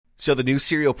So the new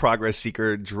Serial Progress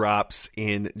Seeker drops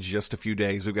in just a few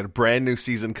days. We've got a brand new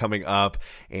season coming up,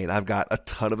 and I've got a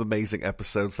ton of amazing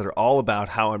episodes that are all about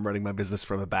how I'm running my business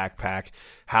from a backpack,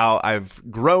 how I've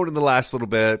grown in the last little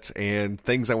bit, and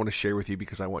things I want to share with you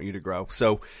because I want you to grow.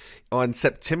 So on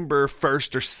September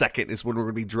 1st or 2nd is when we're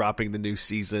going to be dropping the new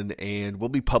season, and we'll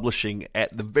be publishing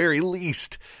at the very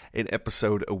least an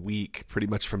episode a week pretty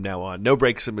much from now on. No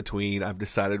breaks in between. I've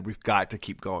decided we've got to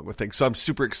keep going with things. So I'm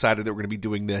super excited that we're going to be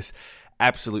doing this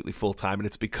absolutely full time. And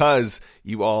it's because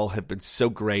you all have been so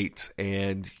great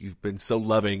and you've been so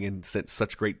loving and sent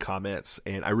such great comments.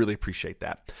 And I really appreciate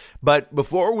that. But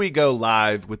before we go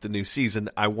live with the new season,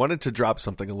 I wanted to drop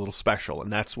something a little special.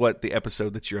 And that's what the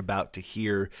episode that you're about to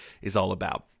hear is all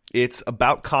about. It's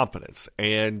about confidence.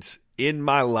 And in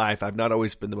my life, I've not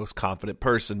always been the most confident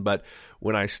person, but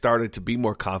when I started to be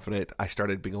more confident, I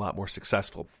started being a lot more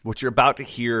successful. What you're about to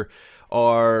hear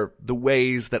are the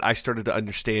ways that I started to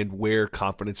understand where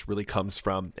confidence really comes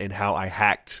from and how I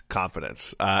hacked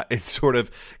confidence. It sort of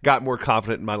got more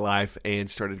confident in my life and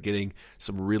started getting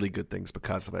some really good things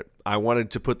because of it. I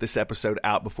wanted to put this episode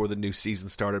out before the new season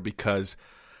started because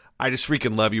I just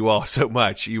freaking love you all so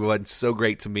much. You have been so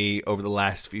great to me over the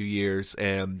last few years,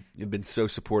 and you've been so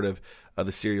supportive of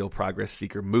the Serial Progress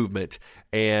Seeker movement.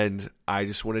 And I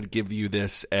just wanted to give you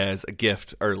this as a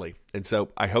gift early. And so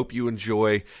I hope you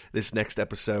enjoy this next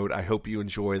episode. I hope you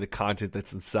enjoy the content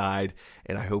that's inside,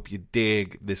 and I hope you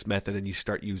dig this method and you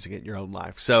start using it in your own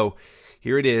life. So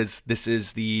here it is. This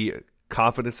is the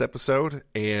confidence episode,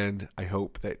 and I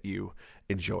hope that you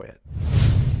enjoy it.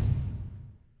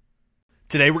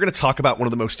 Today, we're going to talk about one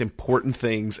of the most important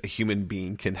things a human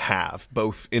being can have,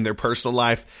 both in their personal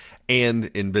life and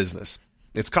in business.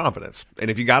 It's confidence.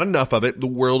 And if you got enough of it, the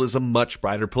world is a much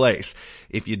brighter place.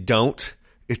 If you don't,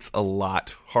 it's a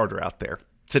lot harder out there.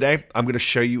 Today, I'm going to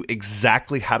show you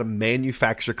exactly how to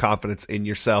manufacture confidence in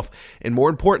yourself, and more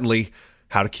importantly,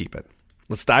 how to keep it.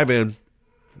 Let's dive in.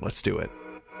 Let's do it.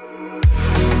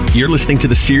 You're listening to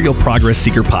the Serial Progress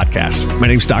Seeker podcast. My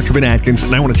name is Dr. Ben Atkins,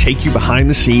 and I want to take you behind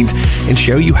the scenes and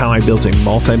show you how I built a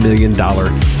multi-million-dollar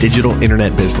digital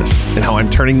internet business and how I'm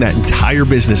turning that entire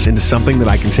business into something that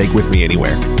I can take with me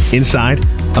anywhere, inside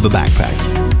of a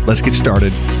backpack. Let's get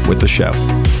started with the show.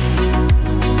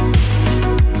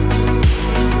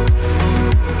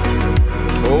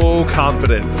 Oh,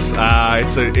 confidence.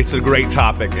 It's a great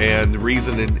topic, and the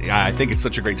reason I think it's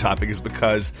such a great topic is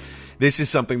because this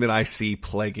is something that I see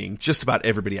plaguing just about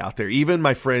everybody out there. Even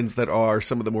my friends that are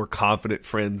some of the more confident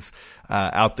friends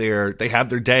out there, they have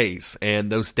their days,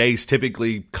 and those days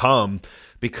typically come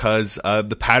because of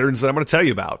the patterns that I'm going to tell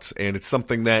you about. And it's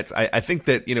something that I think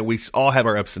that, we all have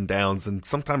our ups and downs, and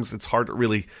sometimes it's hard to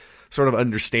really sort of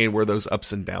understand where those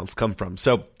ups and downs come from.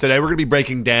 So today we're going to be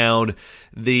breaking down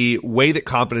the way that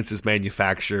confidence is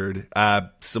manufactured,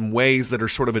 some ways that are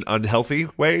sort of an unhealthy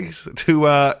ways to,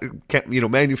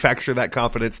 manufacture that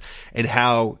confidence, and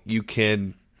how you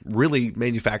can really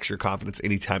manufacture confidence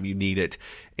anytime you need it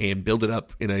and build it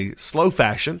up in a slow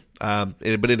fashion, but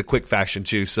in a quick fashion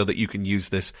too, so that you can use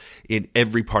this in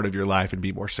every part of your life and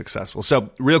be more successful.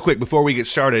 So real quick, before we get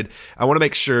started, I want to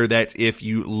make sure that if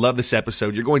you love this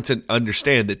episode, you're going to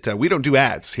understand that we don't do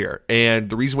ads here. And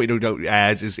the reason we don't do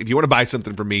ads is if you want to buy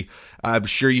something from me, I'm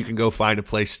sure you can go find a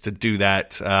place to do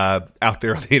that out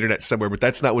there on the internet somewhere, but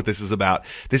that's not what this is about.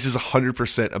 This is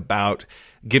 100% about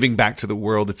giving back to the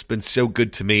world. It's been so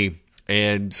good to me,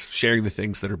 and sharing the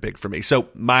things that are big for me. So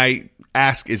my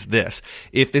ask is this.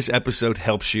 If this episode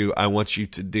helps you, I want you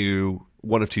to do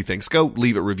one of two things. Go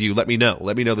leave a review. Let me know.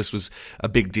 Let me know this was a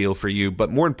big deal for you.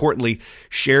 But more importantly,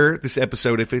 share this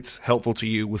episode if it's helpful to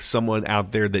you with someone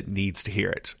out there that needs to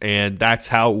hear it. And that's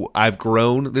how I've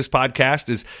grown this podcast,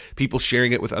 is people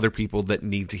sharing it with other people that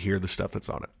need to hear the stuff that's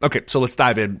on it. Okay, so let's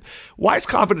dive in. Why is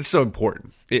confidence so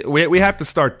important? We have to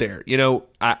start there.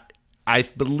 I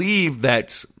believe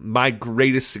that my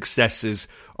greatest successes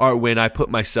are when I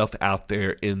put myself out there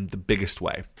in the biggest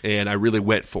way, and I really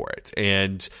went for it.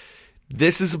 And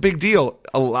this is a big deal.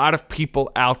 A lot of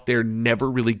people out there never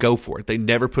really go for it. They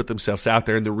never put themselves out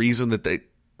there, and the reason that they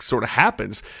sort of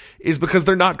happens is because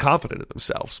they're not confident in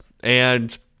themselves.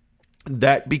 And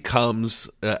that becomes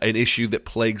an issue that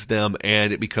plagues them,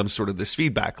 and it becomes sort of this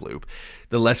feedback loop.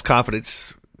 The less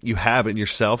confidence you have in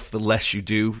yourself, the less you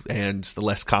do, and the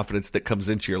less confidence that comes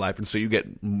into your life. And so you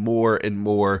get more and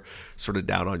more sort of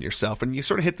down on yourself. And you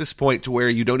sort of hit this point to where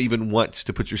you don't even want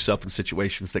to put yourself in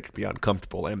situations that can be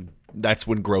uncomfortable. And that's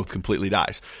when growth completely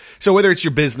dies. So whether it's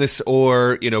your business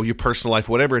or, your personal life,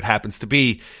 whatever it happens to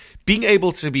be, being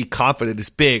able to be confident is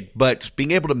big, but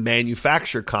being able to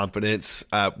manufacture confidence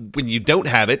when you don't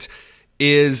have it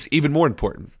is even more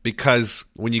important, because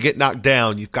when you get knocked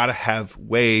down, you've got to have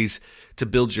ways to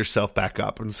build yourself back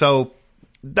up. And so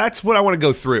that's what I want to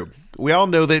go through. We all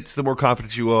know that the more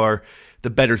confident you are,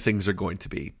 the better things are going to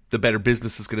be. The better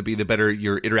business is going to be, the better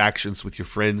your interactions with your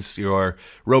friends, your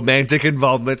romantic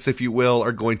involvements, if you will,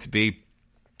 are going to be.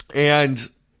 And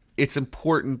it's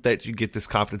important that you get this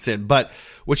confidence in. But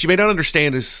what you may not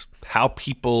understand is how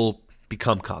people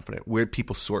become confident, where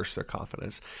people source their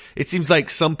confidence. It seems like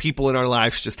some people in our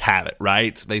lives just have it,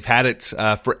 right? They've had it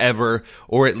forever,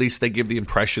 or at least they give the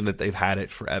impression that they've had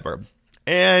it forever.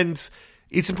 And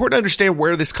it's important to understand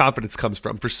where this confidence comes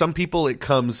from. For some people, it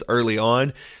comes early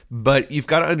on, but you've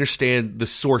got to understand the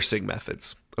sourcing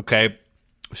methods, okay?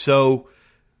 So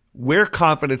where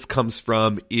confidence comes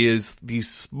from is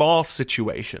these small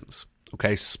situations,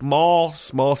 okay? Small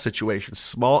situations,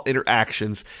 small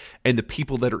interactions, and the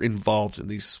people that are involved in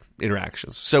these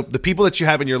interactions. So the people that you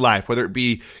have in your life, whether it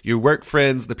be your work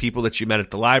friends, the people that you met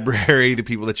at the library, the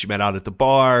people that you met out at the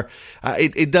bar,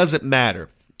 it doesn't matter.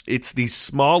 It's these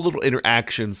small little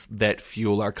interactions that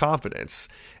fuel our confidence.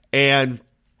 And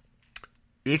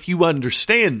if you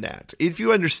understand that,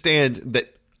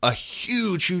 a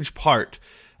huge part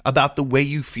about the way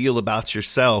you feel about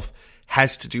yourself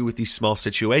has to do with these small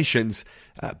situations,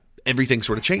 everything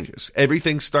sort of changes.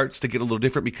 Everything starts to get a little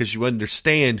different because you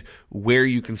understand where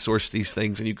you can source these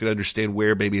things, and you can understand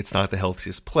where maybe it's not the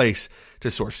healthiest place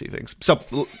to source these things. So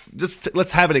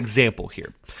let's have an example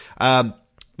here.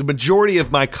 The majority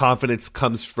of my confidence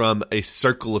comes from a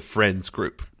circle of friends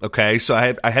group. Okay, so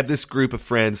I have this group of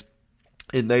friends,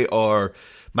 and they are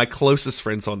my closest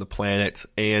friends on the planet,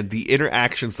 and the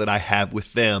interactions that I have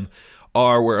with them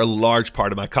are where a large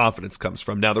part of my confidence comes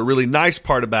from. Now, the really nice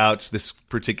part about this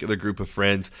particular group of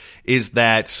friends is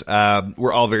that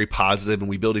we're all very positive, and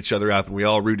we build each other up, and we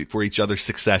all root for each other's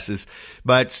successes.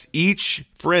 But each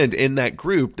friend in that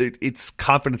group, it's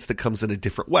confidence that comes in a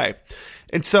different way.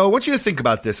 And so I want you to think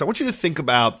about this. I want you to think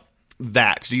about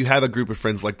that. Do you have a group of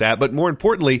friends like that? But more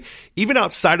importantly, even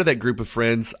outside of that group of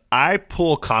friends, I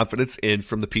pull confidence in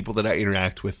from the people that I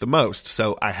interact with the most.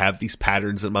 So I have these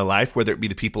patterns in my life, whether it be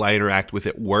the people I interact with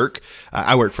at work.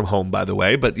 I work from home, by the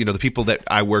way, but the people that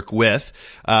I work with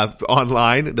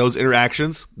online, those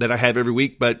interactions that I have every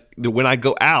week. But when I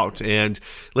go out, and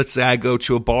let's say I go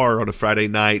to a bar on a Friday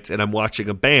night and I'm watching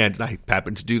a band, and I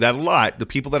happen to do that a lot, the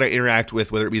people that I interact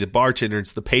with, whether it be the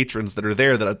bartenders, the patrons that are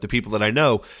there, the people that I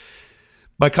know,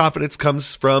 my confidence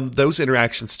comes from those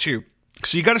interactions too.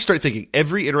 So you got to start thinking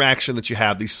every interaction that you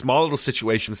have, these small little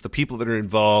situations, the people that are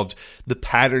involved, the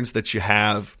patterns that you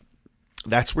have,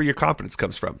 that's where your confidence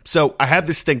comes from. So I have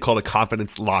this thing called a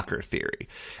confidence locker theory.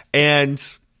 And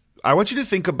I want you to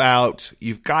think about,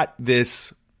 you've got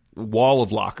this wall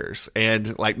of lockers,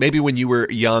 and like maybe when you were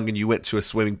young and you went to a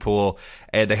swimming pool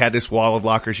and they had this wall of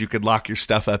lockers you could lock your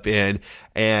stuff up in,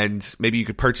 and maybe you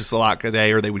could purchase a lock a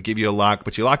day, or they would give you a lock,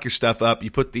 but you lock your stuff up,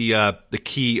 you put the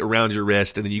key around your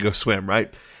wrist, and then you go swim,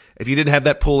 right? If you didn't have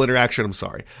that pool interaction, I'm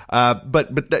sorry.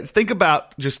 But think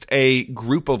about just a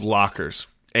group of lockers,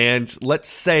 and let's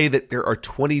say that there are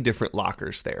 20 different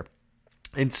lockers there.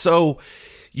 And so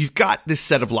you've got this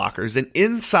set of lockers, and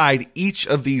inside each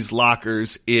of these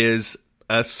lockers is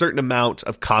a certain amount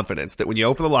of confidence that when you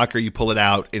open the locker, you pull it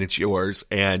out and it's yours,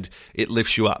 and it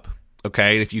lifts you up.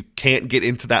 Okay. And if you can't get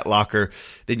into that locker,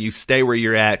 then you stay where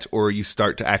you're at, or you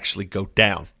start to actually go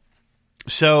down.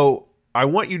 So I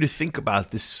want you to think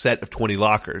about this set of 20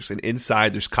 lockers, and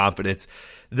inside there's confidence.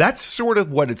 That's sort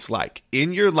of what it's like.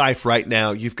 In your life right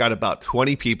now, you've got about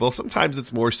 20 people. Sometimes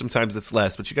it's more, sometimes it's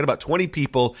less, but you've got about 20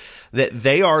 people that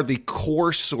they are the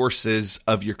core sources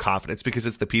of your confidence, because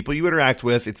it's the people you interact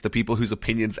with. It's the people whose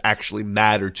opinions actually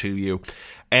matter to you.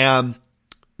 And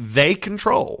they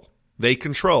control.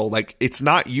 Like, it's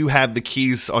not you have the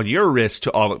keys on your wrist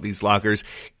to all of these lockers.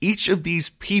 Each of these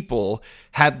people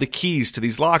have the keys to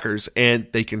these lockers, and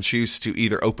they can choose to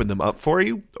either open them up for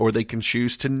you, or they can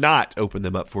choose to not open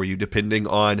them up for you, depending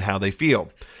on how they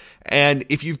feel. And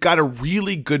if you've got a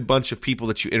really good bunch of people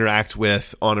that you interact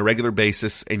with on a regular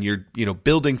basis, and you're,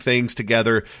 building things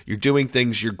together, you're doing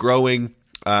things, you're growing,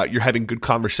 you're having good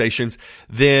conversations,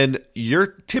 then you're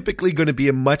typically going to be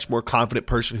a much more confident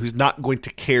person who's not going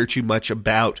to care too much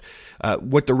about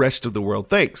what the rest of the world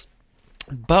thinks.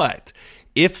 But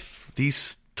if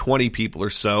these 20 people or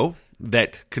so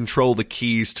that control the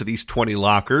keys to these 20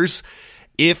 lockers,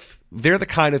 if they're the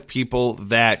kind of people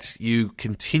that you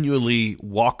continually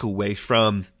walk away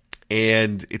from,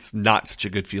 and it's not such a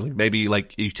good feeling, maybe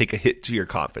like you take a hit to your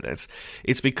confidence,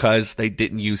 it's because they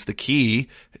didn't use the key.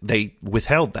 They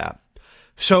withheld that.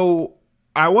 So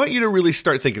I want you to really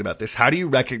start thinking about this. How do you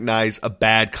recognize a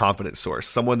bad confidence source?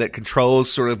 Someone that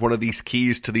controls sort of one of these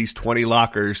keys to these 20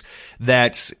 lockers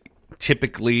that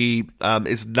typically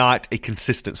is not a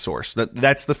consistent source.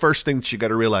 That's the first thing that you got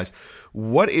to realize.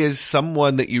 What is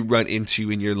someone that you run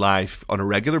into in your life on a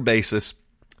regular basis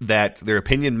that their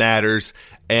opinion matters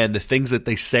and the things that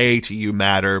they say to you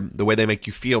matter, the way they make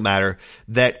you feel matter,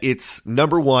 that it's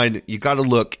number one, you got to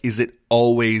look, is it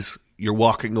always you're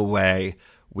walking away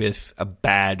with a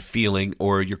bad feeling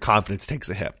or your confidence takes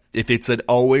a hit? If it's an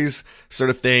always sort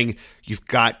of thing, you've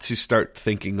got to start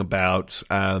thinking about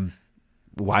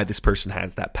why this person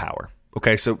has that power.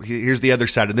 Okay, so here's the other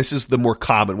side, and this is the more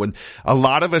common one. A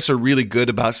lot of us are really good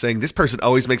about saying, this person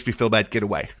always makes me feel bad, get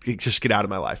away, just get out of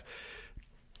my life.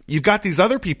 You've got these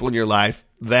other people in your life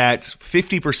that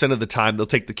 50% of the time they'll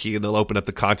take the key and they'll open up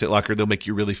the content locker. They'll make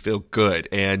you really feel good.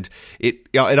 And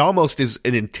it almost is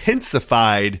an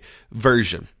intensified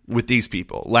version with these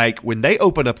people. Like when they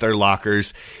open up their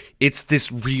lockers, it's this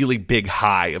really big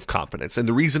high of confidence. And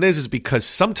the reason is because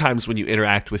sometimes when you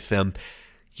interact with them,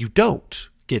 you don't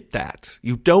get that.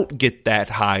 You don't get that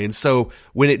high. And so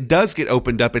when it does get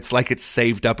opened up, it's like it's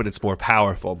saved up and it's more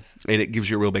powerful and it gives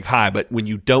you a real big high. But when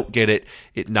you don't get it,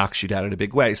 it knocks you down in a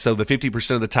big way. So the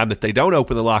 50% of the time that they don't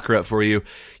open the locker up for you,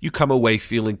 you come away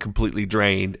feeling completely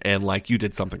drained and like you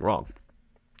did something wrong.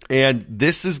 And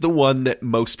this is the one that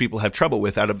most people have trouble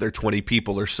with out of their 20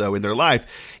 people or so in their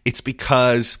life. It's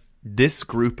because this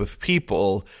group of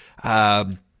people,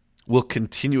 will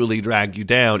continually drag you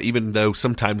down, even though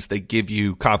sometimes they give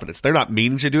you confidence. They're not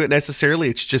meaning to do it necessarily.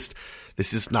 It's just,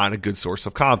 this is not a good source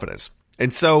of confidence.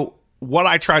 And so what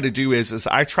I try to do is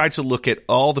I try to look at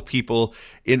all the people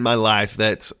in my life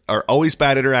that are always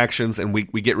bad interactions and we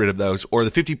get rid of those, or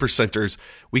the 50%ers,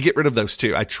 we get rid of those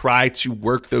too. I try to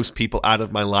work those people out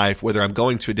of my life, whether I'm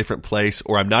going to a different place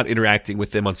or I'm not interacting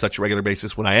with them on such a regular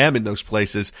basis. When I am in those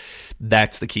places,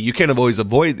 that's the key. You can't always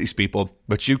avoid these people,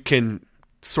 but you can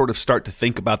sort of start to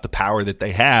think about the power that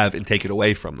they have and take it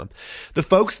away from them. The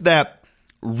folks that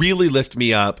really lift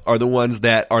me up are the ones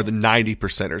that are the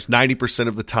 90%ers. 90%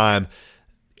 of the time,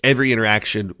 every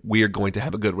interaction, we are going to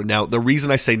have a good one. Now, the reason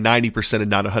I say 90%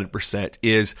 and not 100%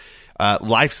 is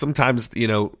life sometimes,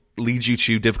 leads you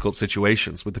to difficult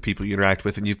situations with the people you interact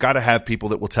with, and you've got to have people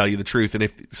that will tell you the truth. And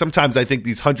if sometimes I think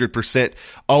these 100%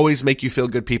 always make you feel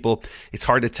good people, it's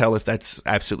hard to tell if that's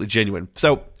absolutely genuine.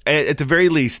 So at the very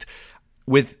least,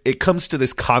 with it comes to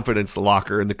this confidence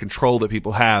locker and the control that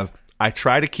people have, I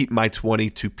try to keep my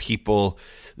 20 to people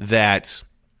that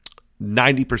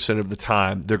 90% of the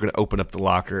time they're going to open up the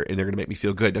locker and they're going to make me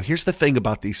feel good. Now, here's the thing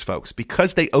about these folks.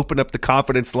 Because they open up the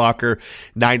confidence locker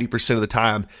 90% of the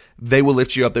time, they will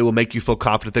lift you up. They will make you feel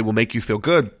confident. They will make you feel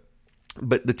good.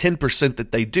 But the 10%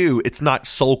 that they do, it's not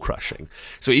soul crushing.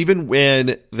 So even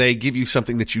when they give you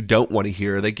something that you don't want to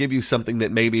hear, they give you something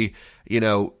that maybe,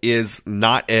 is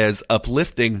not as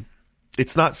uplifting,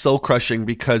 it's not soul crushing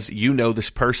because this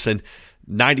person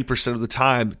 90% of the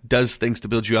time does things to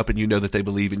build you up and that they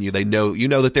believe in you. They know,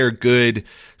 that they're a good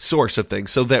source of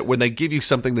things, so that when they give you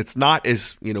something that's not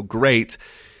as, great,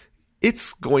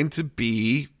 it's going to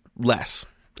be less.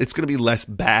 It's going to be less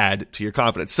bad to your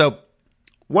confidence. So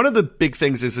one of the big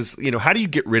things is, how do you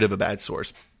get rid of a bad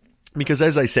source? Because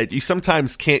as I said, you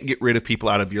sometimes can't get rid of people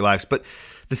out of your lives. But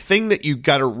the thing that you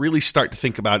got to really start to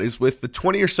think about is with the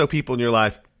 20 or so people in your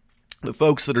life, the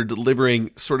folks that are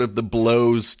delivering sort of the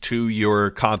blows to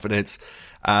your confidence,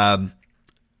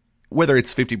 whether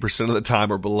it's 50% of the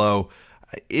time or below,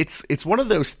 it's one of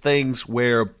those things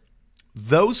where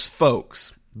those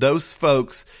folks,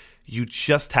 you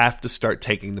just have to start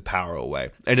taking the power away.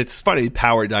 And it's funny,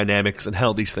 power dynamics and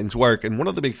how these things work. And one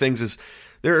of the big things is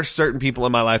there are certain people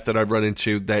in my life that I've run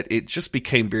into that it just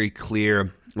became very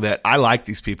clear that I like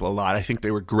these people a lot. I think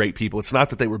they were great people. It's not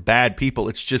that they were bad people.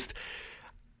 It's just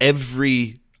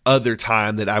every other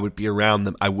time that I would be around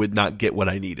them, I would not get what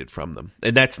I needed from them.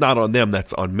 And that's not on them,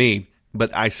 that's on me.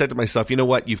 But I said to myself, you know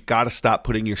what? You've got to stop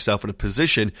putting yourself in a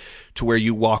position to where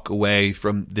you walk away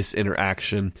from this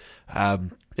interaction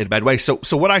in a bad way. So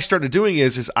what I started doing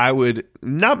is I would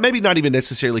not even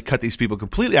necessarily cut these people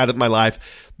completely out of my life,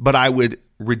 but I would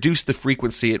reduce the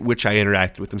frequency at which I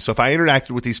interacted with them. So if I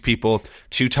interacted with these people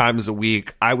 2 times a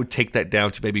week, I would take that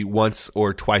down to maybe once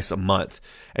or twice a month.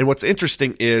 And what's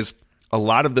interesting is a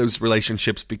lot of those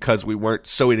relationships, because we weren't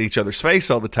so in each other's face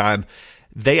all the time,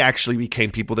 they actually became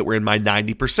people that were in my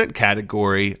 90%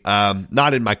 category,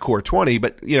 not in my core 20,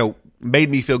 but,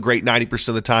 made me feel great 90%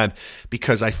 of the time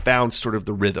because I found sort of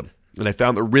the rhythm. And I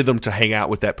found the rhythm to hang out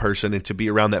with that person and to be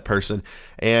around that person.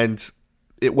 And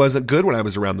it wasn't good when I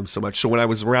was around them so much. So when I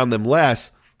was around them less,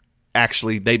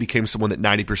 actually, they became someone that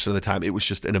 90% of the time, it was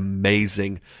just an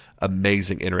amazing,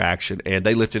 amazing interaction. And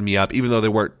they lifted me up, even though they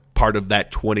weren't part of that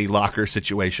 20 locker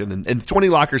situation. And the 20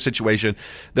 locker situation,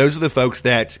 those are the folks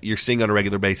that you're seeing on a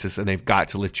regular basis, and they've got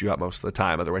to lift you up most of the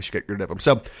time. Otherwise, you get rid of them.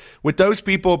 So with those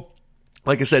people,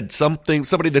 like I said,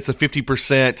 somebody that's a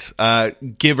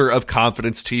 50% giver of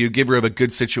confidence to you, giver of a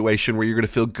good situation where you're going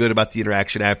to feel good about the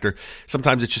interaction after.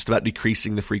 Sometimes it's just about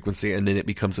decreasing the frequency, and then it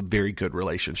becomes a very good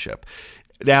relationship.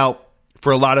 Now,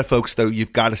 for a lot of folks, though,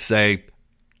 you've got to say,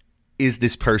 is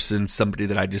this person somebody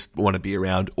that I just want to be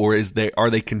around, or are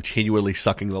they continually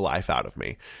sucking the life out of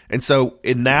me? And so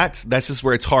in that's just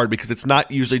where it's hard, because it's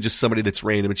not usually just somebody that's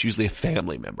random. It's usually a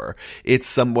family member. It's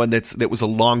someone that was a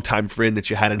longtime friend that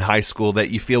you had in high school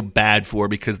that you feel bad for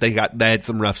because they had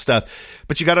some rough stuff.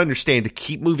 But you got to understand, to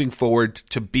keep moving forward,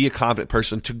 to be a confident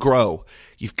person, to grow,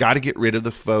 you've got to get rid of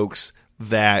the folks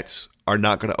that are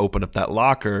not going to open up that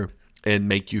locker and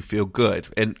make you feel good.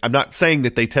 And I'm not saying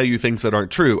that they tell you things that aren't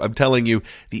true. I'm telling you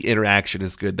the interaction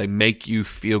is good. They make you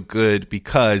feel good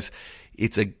because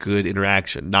it's a good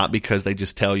interaction, not because they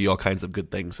just tell you all kinds of good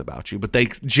things about you, but they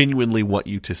genuinely want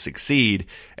you to succeed,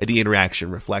 and the interaction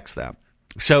reflects that.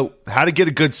 So how to get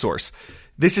a good source.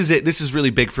 This is it. This is really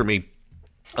big for me.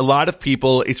 A lot of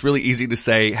people, it's really easy to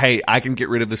say, hey, I can get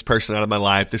rid of this person out of my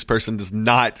life. This person does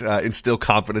not instill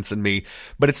confidence in me.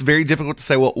 But it's very difficult to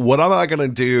say, well, what am I going to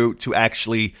do to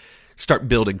actually start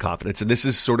building confidence? And this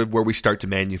is sort of where we start to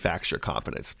manufacture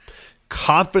confidence.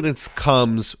 Confidence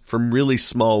comes from really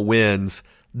small wins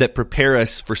that prepare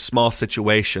us for small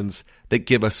situations that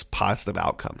give us positive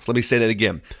outcomes. Let me say that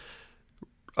again.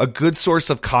 A good source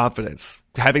of confidence,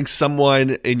 having someone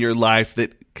in your life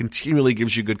that continually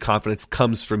gives you good confidence,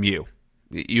 comes from you.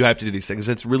 You have to do these things.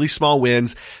 It's really small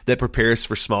wins that prepare us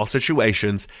for small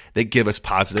situations that give us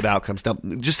positive outcomes. Now,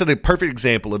 just a perfect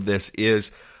example of this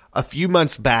is a few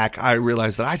months back, I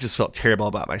realized that I just felt terrible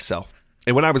about myself.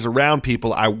 And when I was around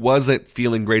people, I wasn't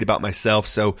feeling great about myself,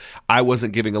 so I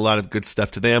wasn't giving a lot of good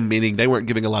stuff to them, meaning they weren't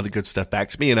giving a lot of good stuff back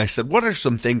to me. And I said, what are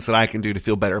some things that I can do to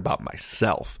feel better about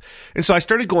myself? And so I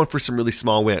started going for some really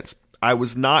small wins. I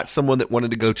was not someone that wanted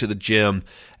to go to the gym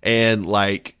and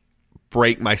like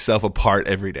break myself apart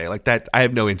every day. Like that, I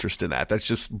have no interest in that. That's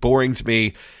just boring to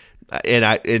me. And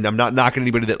I'm not knocking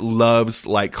anybody that loves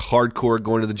like hardcore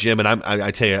going to the gym. And I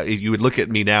tell you, you would look at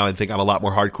me now and think I'm a lot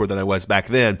more hardcore than I was back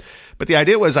then. But the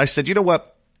idea was, I said, you know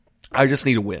what? I just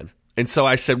need a win. And so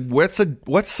I said,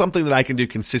 what's something that I can do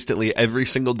consistently every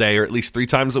single day, or at least 3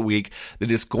 times a week, that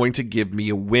is going to give me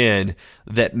a win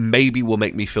that maybe will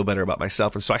make me feel better about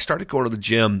myself? And so I started going to the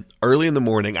gym early in the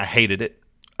morning. I hated it.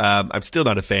 I'm still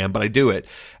not a fan, but I do it.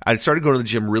 I started going to the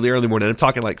gym really early in the morning. I'm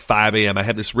talking like 5 a.m. I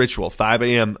have this ritual. 5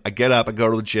 a.m. I get up, I go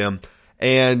to the gym,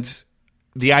 and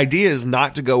the idea is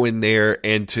not to go in there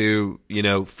and to,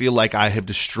 feel like I have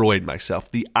destroyed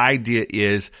myself. The idea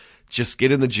is just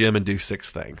get in the gym and do 6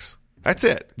 things. That's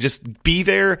it. Just be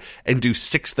there and do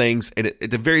 6 things, and at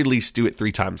the very least do it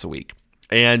 3 times a week.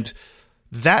 And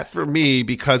that for me,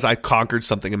 because I conquered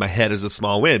something in my head, is a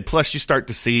small win. Plus you start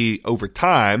to see over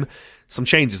time some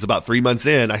changes. About 3 months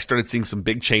in, I started seeing some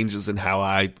big changes in how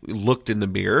I looked in the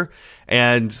mirror.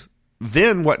 And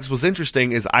then what was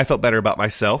interesting is I felt better about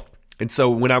myself. And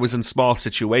so when I was in small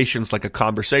situations, like a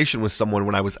conversation with someone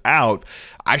when I was out,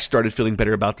 I started feeling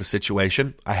better about the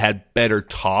situation. I had better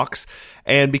talks.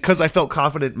 And because I felt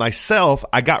confident myself,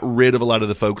 I got rid of a lot of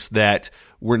the folks that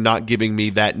were not giving me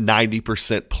that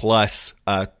 90% plus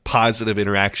positive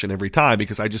interaction every time,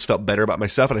 because I just felt better about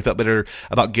myself and I felt better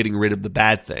about getting rid of the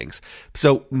bad things.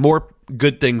 So more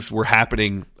good things were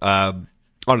happening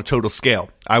on a total scale.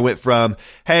 I went from,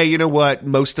 hey, you know what?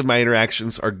 Most of my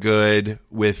interactions are good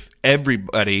with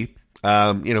everybody,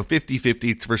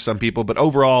 50-50 for some people, but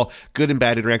overall good and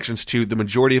bad interactions too. The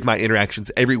majority of my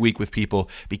interactions every week with people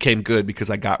became good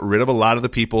because I got rid of a lot of the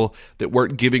people that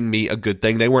weren't giving me a good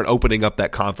thing. They weren't opening up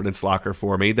that confidence locker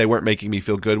for me. They weren't making me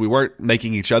feel good. We weren't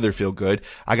making each other feel good.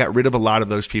 I got rid of a lot of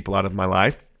those people out of my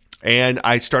life, and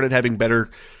I started having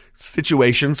better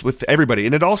situations with everybody.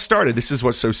 And it all started, this is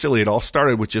what's so silly, it all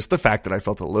started with just the fact that I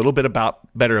felt a little bit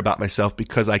better about myself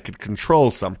because I could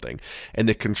control something. And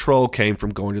the control came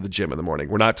from going to the gym in the morning.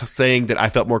 We're not saying that I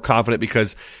felt more confident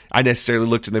because I necessarily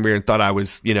looked in the mirror and thought I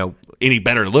was, any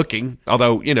better looking.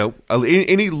 Although,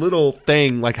 any little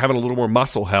thing like having a little more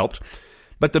muscle helped.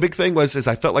 But the big thing is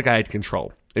I felt like I had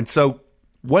control. And so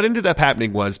what ended up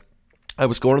happening was I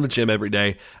was going to the gym every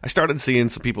day. I started seeing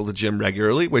some people at the gym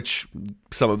regularly, which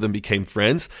some of them became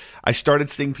friends. I started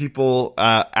seeing people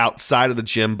outside of the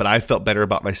gym, but I felt better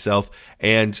about myself.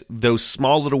 And those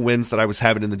small little wins that I was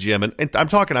having in the gym, and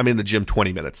I'm in the gym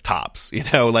 20 minutes tops,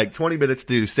 like 20 minutes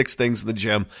to do 6 things in the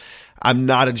gym. I'm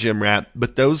not a gym rat,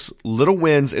 but those little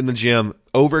wins in the gym,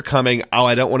 overcoming,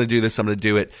 I don't want to do this, I'm going to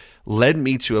do it, led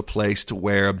me to a place to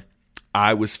where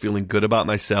I was feeling good about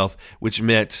myself, which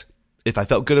meant if I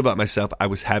felt good about myself, I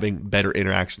was having better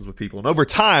interactions with people. And over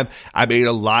time, I made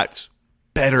a lot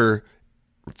better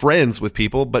friends with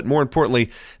people, but more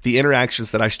importantly, the interactions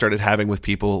that I started having with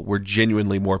people were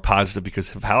genuinely more positive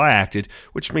because of how I acted,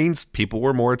 which means people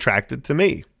were more attracted to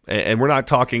me. And we're not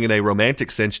talking in a romantic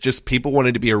sense, just people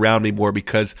wanted to be around me more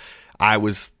because I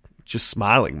was just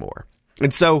smiling more.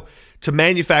 And so to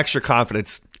manufacture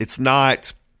confidence, it's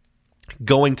not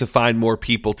going to find more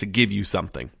people to give you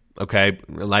something. Okay,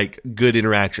 like good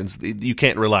interactions. You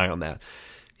can't rely on that.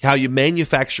 How you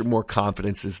manufacture more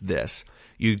confidence is this.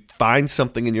 You find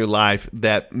something in your life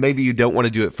that maybe you don't want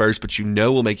to do at first, but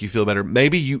will make you feel better.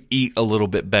 Maybe you eat a little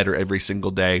bit better every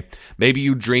single day. Maybe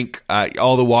you drink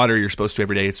all the water you're supposed to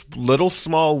every day. It's little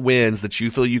small wins that you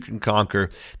feel you can conquer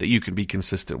that you can be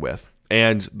consistent with.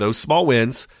 And those small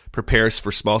wins prepare us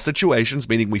for small situations,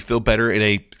 meaning we feel better in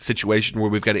a situation where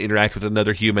we've got to interact with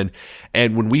another human.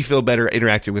 And when we feel better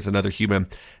interacting with another human,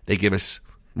 they give us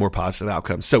more positive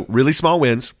outcomes. So really small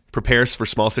wins prepare us for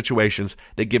small situations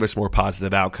that give us more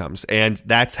positive outcomes. And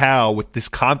that's how, with this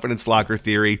confidence locker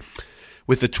theory,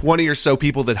 with the 20 or so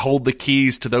people that hold the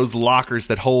keys to those lockers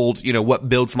that hold, what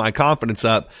builds my confidence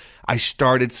up, I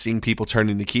started seeing people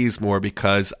turning the keys more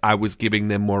because I was giving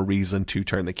them more reason to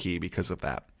turn the key because of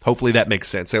that. Hopefully that makes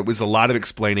sense. It was a lot of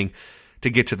explaining to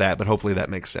get to that, but hopefully that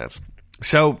makes sense.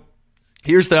 So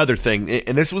here's the other thing,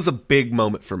 and this was a big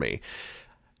moment for me.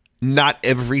 Not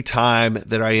every time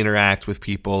that I interact with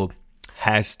people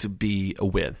has to be a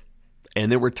win.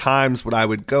 And there were times when I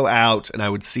would go out and I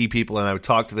would see people and I would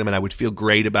talk to them and I would feel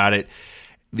great about it,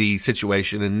 the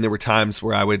situation. And there were times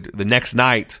where I would, the next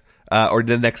night or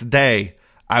the next day,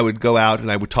 I would go out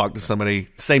and I would talk to somebody,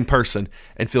 same person,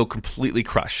 and feel completely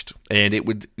crushed. And it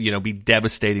would, be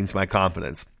devastating to my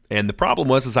confidence. And the problem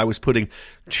was I was putting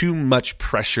too much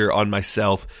pressure on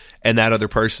myself and that other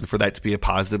person for that to be a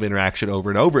positive interaction over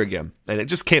and over again. And it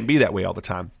just can't be that way all the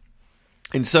time.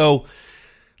 And so,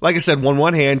 like I said, on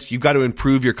one hand, you've got to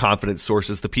improve your confidence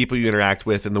sources, the people you interact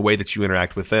with and the way that you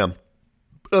interact with them.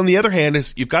 But on the other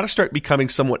hand, you've got to start becoming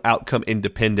somewhat outcome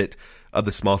independent of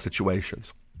the small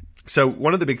situations. So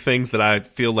one of the big things that I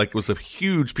feel like was a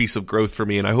huge piece of growth for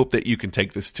me, and I hope that you can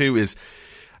take this too, is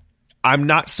I'm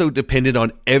not so dependent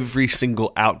on every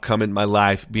single outcome in my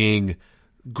life being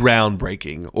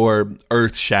groundbreaking or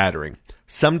earth-shattering.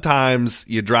 Sometimes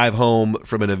you drive home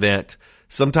from an event.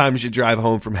 Sometimes you drive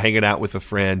home from hanging out with a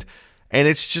friend, and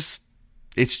it's just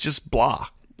blah,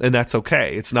 and that's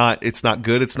okay. It's not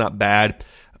good, it's not bad,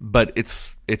 but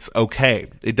it's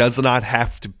okay. It does not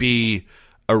have to be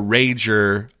a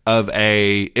rager of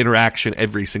a interaction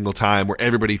every single time where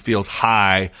everybody feels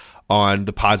high on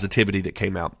the positivity that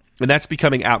came out. And that's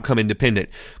becoming outcome independent.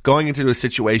 Going into a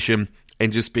situation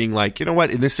and just being like, you know what,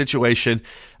 in this situation,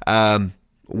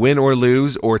 win or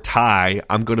lose or tie,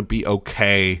 I'm going to be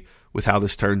okay with how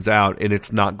this turns out, and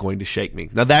it's not going to shake me.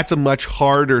 Now, that's a much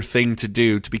harder thing to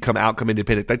do, to become outcome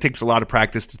independent. That takes a lot of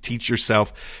practice to teach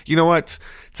yourself, you know what,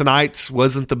 tonight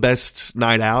wasn't the best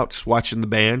night out watching the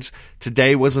bands.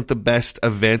 Today wasn't the best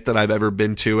event that I've ever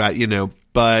been to,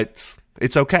 but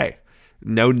it's okay.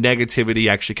 No negativity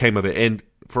actually came of it. And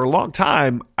for a long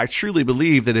time, I truly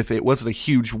believe that if it wasn't a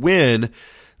huge win,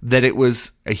 that it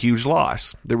was a huge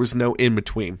loss. There was no in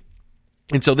between.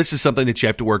 And so this is something that you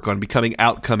have to work on, becoming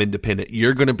outcome independent.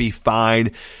 You're going to be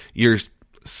fine. Your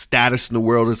status in the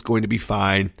world is going to be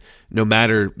fine, no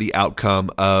matter the outcome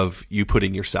of you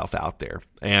putting yourself out there.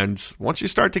 And once you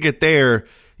start to get there,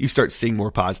 you start seeing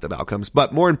more positive outcomes.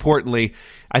 But more importantly,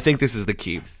 I think this is the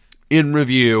key. In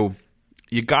review,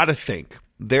 you got to think.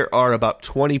 There are about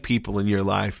 20 people in your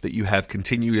life that you have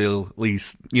continually,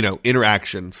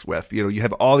 interactions with. You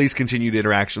have all these continued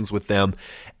interactions with them,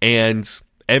 and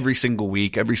every single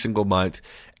week, every single month.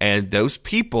 And those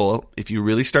people, if you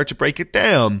really start to break it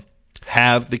down,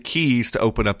 have the keys to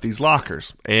open up these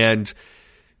lockers. And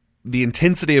the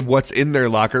intensity of what's in their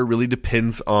locker really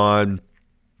depends on,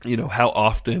 how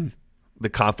often the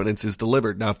confidence is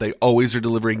delivered. Now, if they always are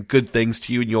delivering good things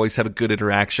to you and you always have a good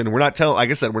interaction, like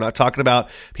I said, we're not talking about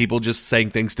people just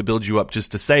saying things to build you up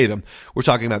just to say them. We're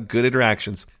talking about good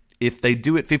interactions. If they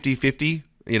do it 50-50,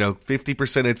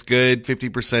 50% it's good,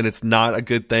 50% it's not a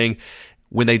good thing.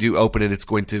 When they do open it, it's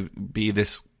going to be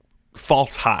this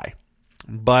false high.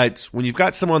 But when you've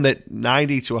got someone that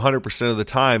 90 to 100% of the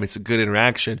time, it's a good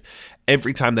interaction.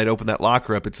 Every time they'd open that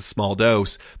locker up, it's a small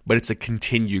dose, but it's a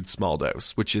continued small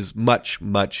dose, which is much,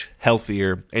 much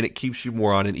healthier, and it keeps you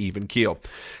more on an even keel.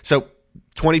 So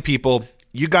 20 people,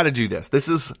 you got to do this. This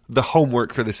is the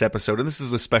homework for this episode, and this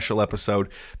is a special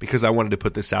episode because I wanted to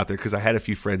put this out there because I had a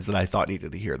few friends that I thought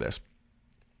needed to hear this.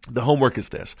 The homework is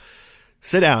this.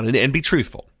 Sit down and be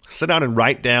truthful. Sit down and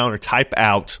write down or type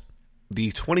out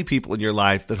the 20 people in your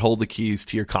life that hold the keys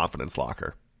to your confidence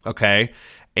locker, okay?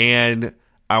 And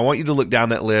I want you to look down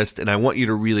that list, and I want you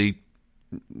to really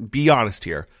be honest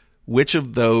here. Which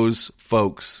of those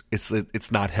folks, it's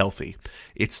not healthy.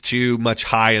 It's too much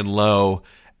high and low,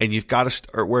 and you've got to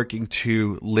start working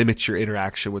to limit your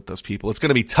interaction with those people. It's going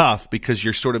to be tough because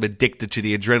you're sort of addicted to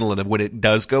the adrenaline of when it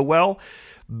does go well,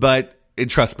 but and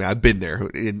trust me, I've been there,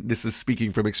 and this is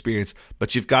speaking from experience,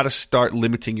 but you've got to start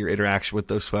limiting your interaction with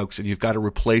those folks, and you've got to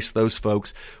replace those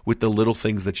folks with the little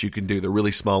things that you can do, the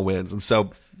really small wins. And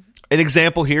so an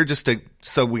example here,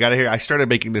 so we got to hear, I started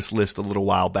making this list a little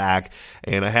while back,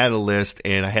 and I had a list,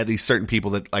 and I had these certain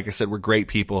people that, like I said, were great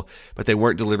people, but they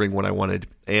weren't delivering what I wanted.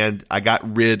 And I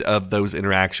got rid of those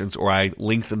interactions, or I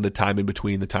lengthened the time in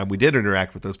between the time we did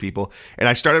interact with those people. And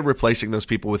I started replacing those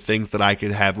people with things that I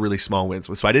could have really small wins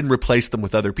with. So I didn't replace them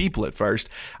with other people at first.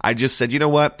 I just said, you know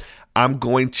what? I'm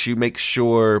going to make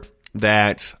sure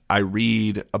that I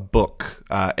read a book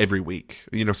every week,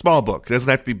 small book. It doesn't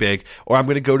have to be big. Or I'm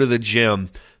going to go to the gym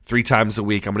 3 times a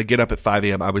week. I'm going to get up at 5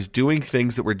 a.m. I was doing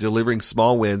things that were delivering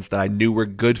small wins that I knew were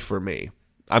good for me.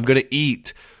 I'm going to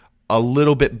eat a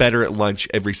little bit better at lunch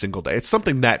every single day. It's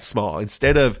something that small.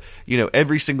 Instead of,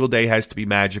 every single day has to be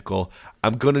magical,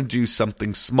 I'm going to do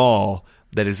something small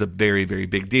that is a very, very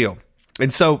big deal.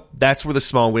 And so that's where the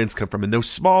small wins come from. And those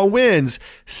small wins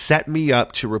set me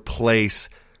up to replace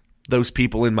those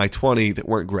people in my 20 that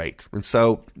weren't great. And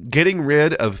so getting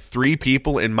rid of 3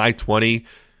 people in my 20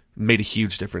 made a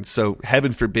huge difference. So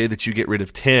heaven forbid that you get rid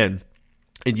of 10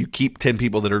 and you keep 10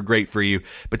 people that are great for you,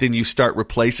 but then you start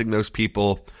replacing those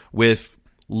people with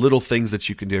little things that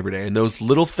you can do every day. And those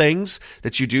little things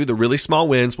that you do, the really small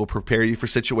wins, will prepare you for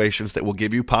situations that will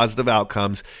give you positive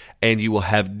outcomes, and you will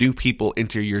have new people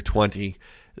enter your 20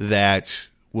 that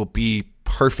will be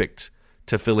perfect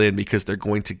to fill in because they're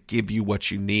going to give you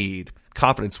what you need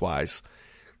confidence-wise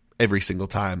every single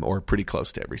time, or pretty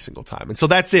close to every single time. And so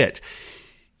that's it.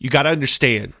 You got to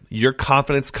understand your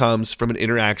confidence comes from an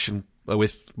interaction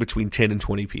between 10 and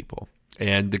 20 people,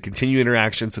 and the continued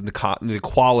interactions and the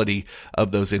quality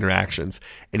of those interactions.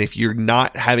 And if you're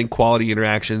not having quality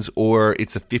interactions, or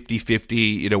it's a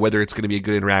 50-50, whether it's going to be a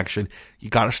good interaction, you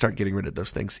got to start getting rid of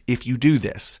those things. If you do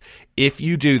this, if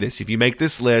you make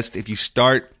this list, if you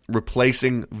start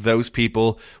replacing those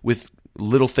people with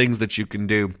little things that you can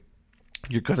do,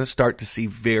 you're going to start to see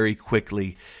very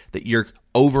quickly that your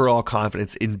overall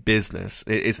confidence in business,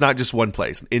 it's not just one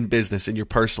place, in business, in your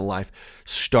personal life,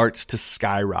 starts to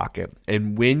skyrocket.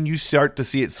 And when you start to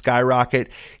see it skyrocket,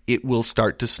 it will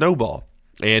start to snowball.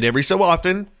 And every so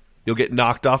often, you'll get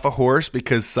knocked off a horse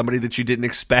because somebody that you didn't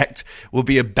expect will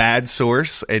be a bad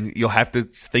source, and you'll have to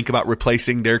think about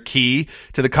replacing their key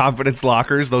to the confidence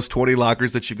lockers, those 20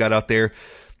 lockers that you've got out there.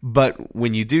 But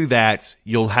when you do that,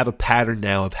 you'll have a pattern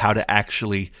now of how to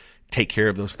actually take care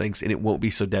of those things, and it won't be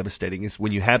so devastating. It's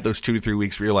when you have those 2 to 3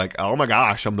 weeks where you're like, oh my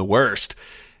gosh, I'm the worst.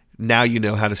 Now you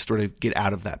know how to sort of get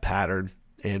out of that pattern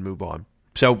and move on.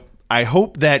 So I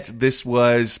hope that this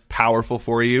was powerful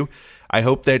for you. I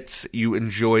hope that you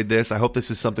enjoyed this. I hope this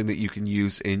is something that you can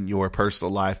use in your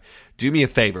personal life. Do me a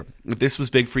favor. If this was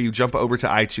big for you, jump over to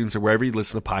iTunes or wherever you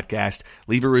listen to podcasts,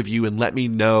 leave a review, and let me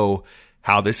know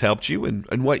how this helped you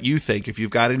and what you think. If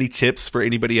you've got any tips for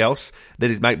anybody else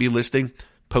that might be listening,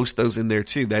 post those in there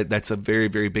too. That's a very,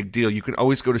 very big deal. You can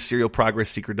always go to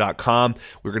serialprogressseeker.com.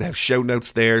 We're going to have show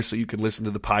notes there so you can listen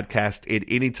to the podcast at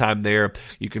any time there.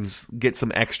 You can get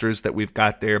some extras that we've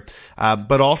got there.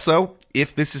 But also,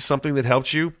 if this is something that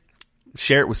helps you,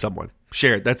 share it with someone.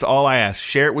 Share it. That's all I ask.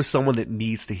 Share it with someone that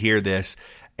needs to hear this.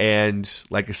 And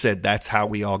like I said, that's how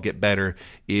we all get better,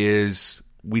 is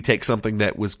we take something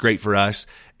that was great for us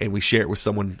and we share it with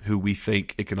someone who we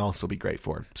think it can also be great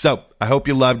for. So I hope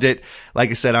you loved it. Like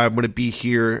I said, I'm going to be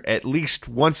here at least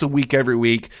once a week, every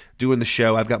week, doing the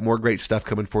show. I've got more great stuff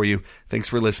coming for you. Thanks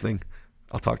for listening.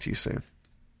 I'll talk to you soon.